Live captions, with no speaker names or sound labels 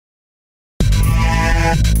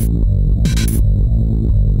Hi,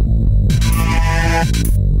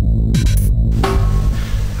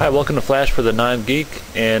 welcome to Flash for the Non-Geek,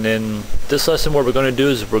 and in this lesson what we're going to do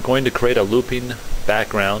is we're going to create a looping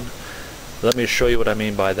background. Let me show you what I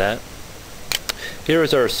mean by that. Here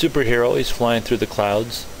is our superhero. He's flying through the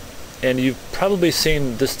clouds, and you've probably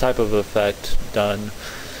seen this type of effect done.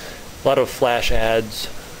 A lot of Flash ads,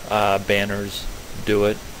 banners do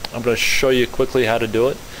it. I'm going to show you quickly how to do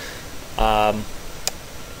it.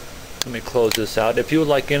 Let me close this out. If you would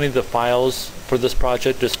like any of the files for this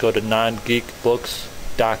project, just go to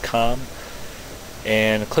nongeekbooks.com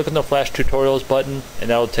and click on the Flash Tutorials button, and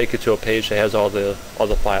that will take you to a page that has all the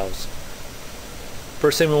files.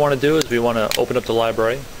 First thing we want to do is we want to open up the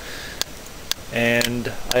library,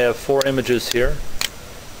 and I have 4 images here.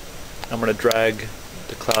 I'm going to drag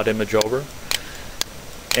the cloud image over,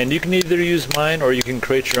 and you can either use mine or you can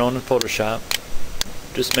create your own in Photoshop.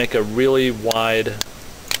 Just make a really wide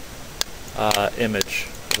image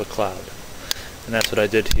of a cloud, and that's what I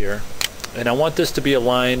did here. And I want this to be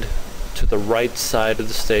aligned to the right side of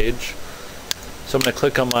the stage, so I'm going to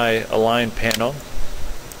click on my Align panel.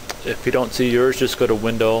 If you don't see yours, just go to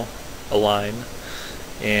Window, Align,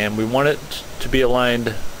 and we want it to be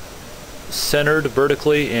aligned centered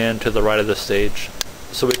vertically and to the right of the stage.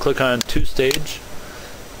 So we click on To Stage,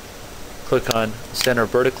 click on Center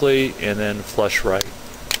Vertically, and then Flush Right,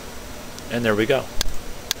 and there we go.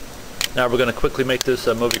 Now we're going to quickly make this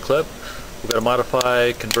a movie clip. We're going to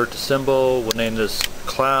modify, convert to symbol. We'll name this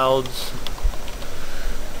Clouds.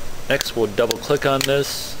 Next, we'll double click on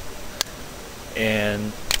this,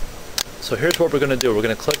 and so here's what we're going to do. We're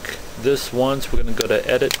going to click this once. We're going to go to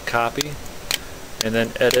Edit, Copy, and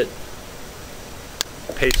then Edit,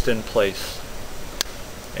 Paste in Place.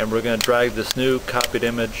 And we're going to drag this new copied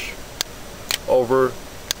image over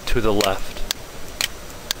to the left.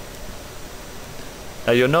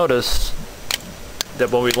 Now you'll notice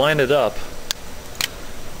that when we line it up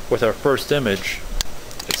with our first image,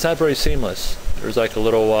 it's not very seamless. There's like a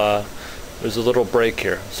little break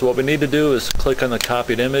here. So what we need to do is click on the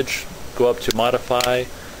copied image, go up to Modify,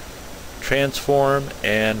 Transform,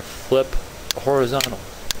 and Flip Horizontal.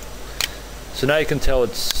 So now you can tell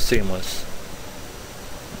it's seamless.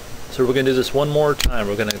 So we're going to do this one more time.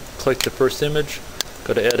 We're going to click the first image,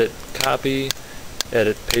 go to Edit, Copy,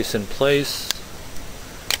 Edit, Paste in Place,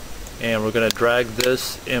 and we're going to drag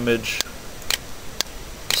this image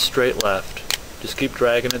straight left. Just keep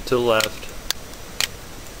dragging it to the left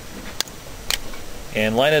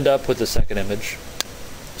and line it up with the second image.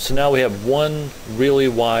 So now we have one really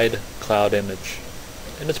wide cloud image,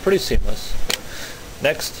 and it's pretty seamless.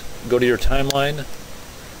 Next, go to your timeline,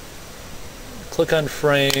 click on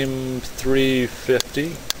frame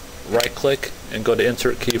 350, right click and go to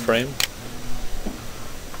Insert Keyframe.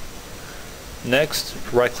 Next,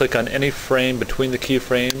 right click on any frame between the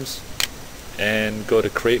keyframes and go to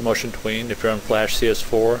Create Motion Tween. If you're on Flash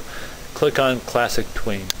CS4, click on Classic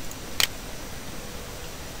Tween.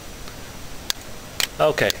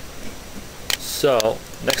 Okay, so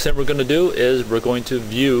next thing we're going to do is we're going to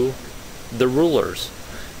view the rulers.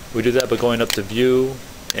 We do that by going up to View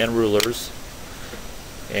and Rulers,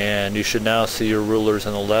 and you should now see your rulers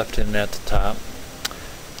on the left and at the top.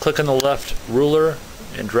 Click on the left ruler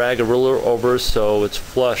and drag a ruler over so it's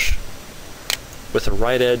flush with the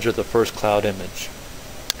right edge of the first cloud image.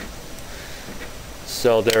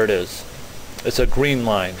 So there it is. It's a green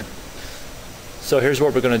line. So here's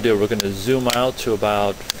what we're going to do. We're going to zoom out to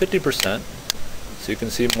about 50% so you can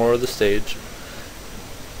see more of the stage.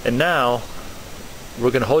 And now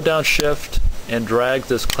we're going to hold down Shift and drag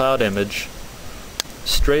this cloud image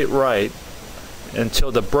straight right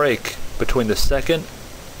until the break between the second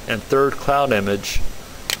and third cloud image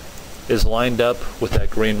is lined up with that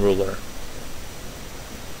green ruler.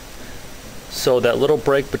 So that little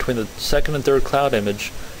break between the second and third cloud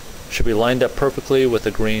image should be lined up perfectly with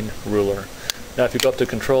the green ruler. Now if you go up to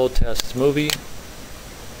Control, Test, Movie,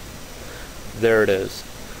 there it is.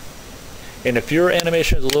 And if your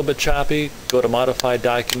animation is a little bit choppy, go to Modify,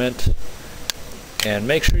 Document, and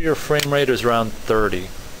make sure your frame rate is around 30.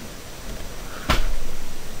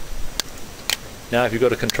 Now if you go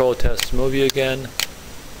to Control, Test, Movie again,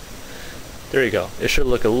 there you go. It should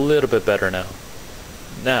look a little bit better now.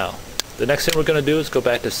 Now, the next thing we're going to do is go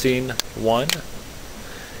back to Scene 1,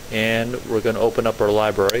 and we're going to open up our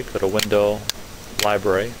library, go to Window,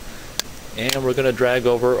 Library, and we're going to drag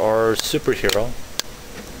over our superhero.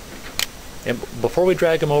 And before we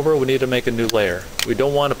drag him over, we need to make a new layer. We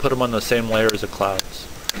don't want to put him on the same layer as the clouds.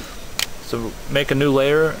 So make a new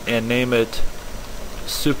layer and name it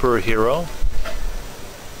Superhero,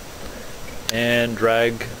 and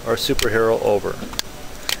drag our superhero over.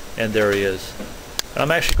 And there he is. And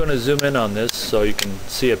I'm actually going to zoom in on this so you can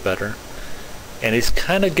see it better. And he's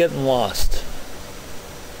kind of getting lost.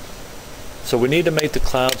 So we need to make the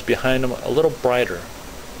clouds behind him a little brighter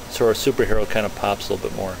so our superhero kind of pops a little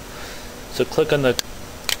bit more. So click on the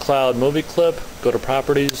cloud movie clip, go to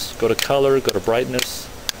properties, go to color, go to brightness,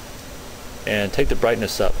 and take the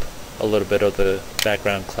brightness up a little bit of the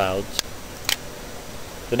background clouds.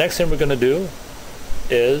 The next thing we're going to do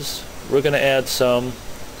is we're going to add some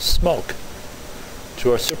smoke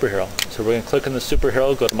to our superhero. So we're going to click on the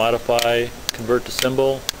superhero, go to modify, convert to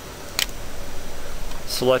symbol,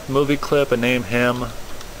 select movie clip and name him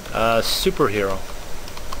superhero.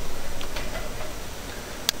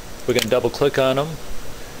 We're going to double click on him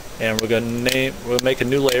and we're going to make a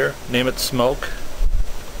new layer, name it smoke.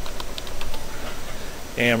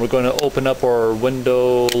 And we're going to open up our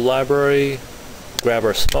window library, grab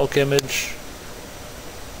our smoke image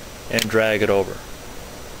and drag it over.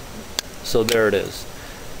 So there it is.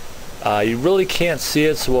 You really can't see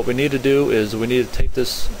it, so what we need to do is we need to take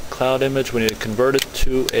this cloud image, we need to convert it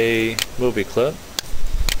to a movie clip,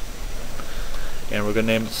 and we're going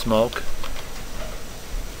to name it smoke.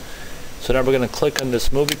 So now we're going to click on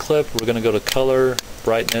this movie clip, we're going to go to color,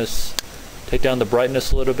 brightness, take down the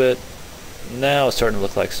brightness a little bit. Now it's starting to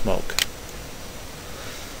look like smoke.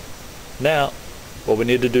 Now what we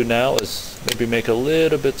need to do now is maybe make it a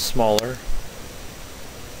little bit smaller,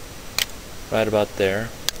 right about there.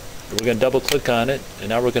 We're going to double click on it and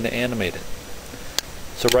now we're going to animate it.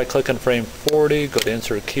 So right click on frame 40, go to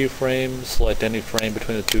insert keyframe, select any frame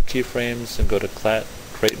between the two keyframes and go to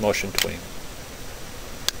create motion tween.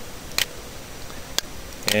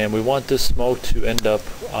 And we want this smoke to end up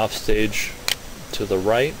off stage to the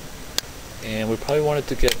right, and we probably want it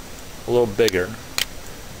to get a little bigger.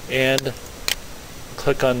 And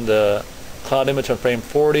click on the cloud image on frame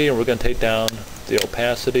 40 and we're going to take down the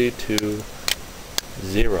opacity to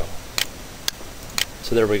 0.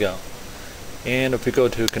 So there we go. And if we go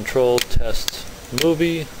to control test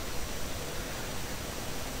movie,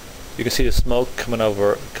 you can see the smoke coming out of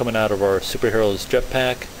our superhero's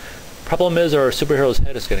jetpack. Problem is our superhero's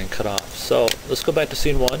head is getting cut off. So let's go back to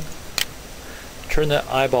scene 1. Turn that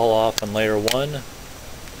eyeball off on layer 1.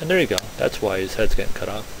 And there you go. That's why his head's getting cut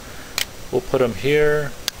off. We'll put him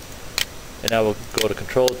here. And now we'll go to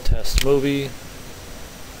control test movie.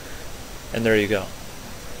 And there you go.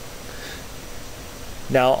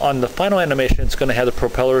 Now on the final animation it's going to have the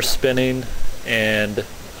propeller spinning and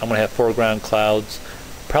I'm going to have foreground clouds.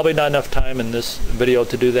 Probably not enough time in this video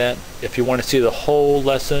to do that. If you want to see the whole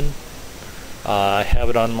lesson, I have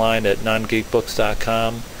it online at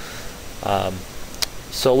nongeekbooks.com.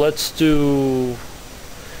 So let's do,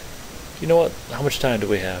 you know what, how much time do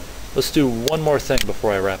we have? Let's do one more thing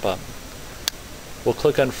before I wrap up. We'll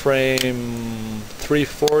click on frame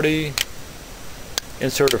 340,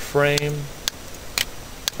 insert a frame,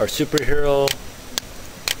 our superhero,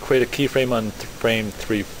 create a keyframe on frame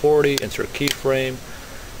 340, insert keyframe,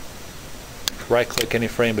 right click any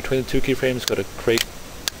frame between the two keyframes, go to create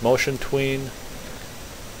motion tween,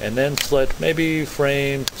 and then select maybe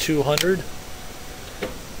frame 200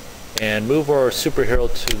 and move our superhero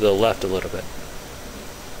to the left a little bit.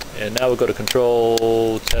 And now we'll go to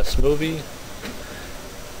control test movie,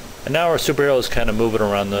 and now our superhero is kind of moving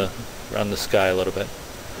around the sky a little bit.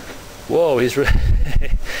 Whoa, he's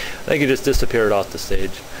I think he just disappeared off the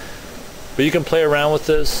stage. But you can play around with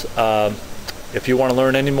this. If you want to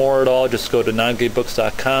learn any more at all, just go to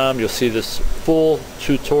nongeekbooks.com. You'll see this full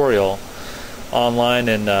tutorial online,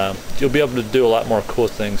 and you'll be able to do a lot more cool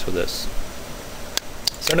things with this.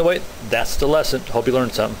 So anyway, that's the lesson. Hope you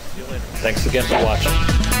learned something. Thanks again for watching.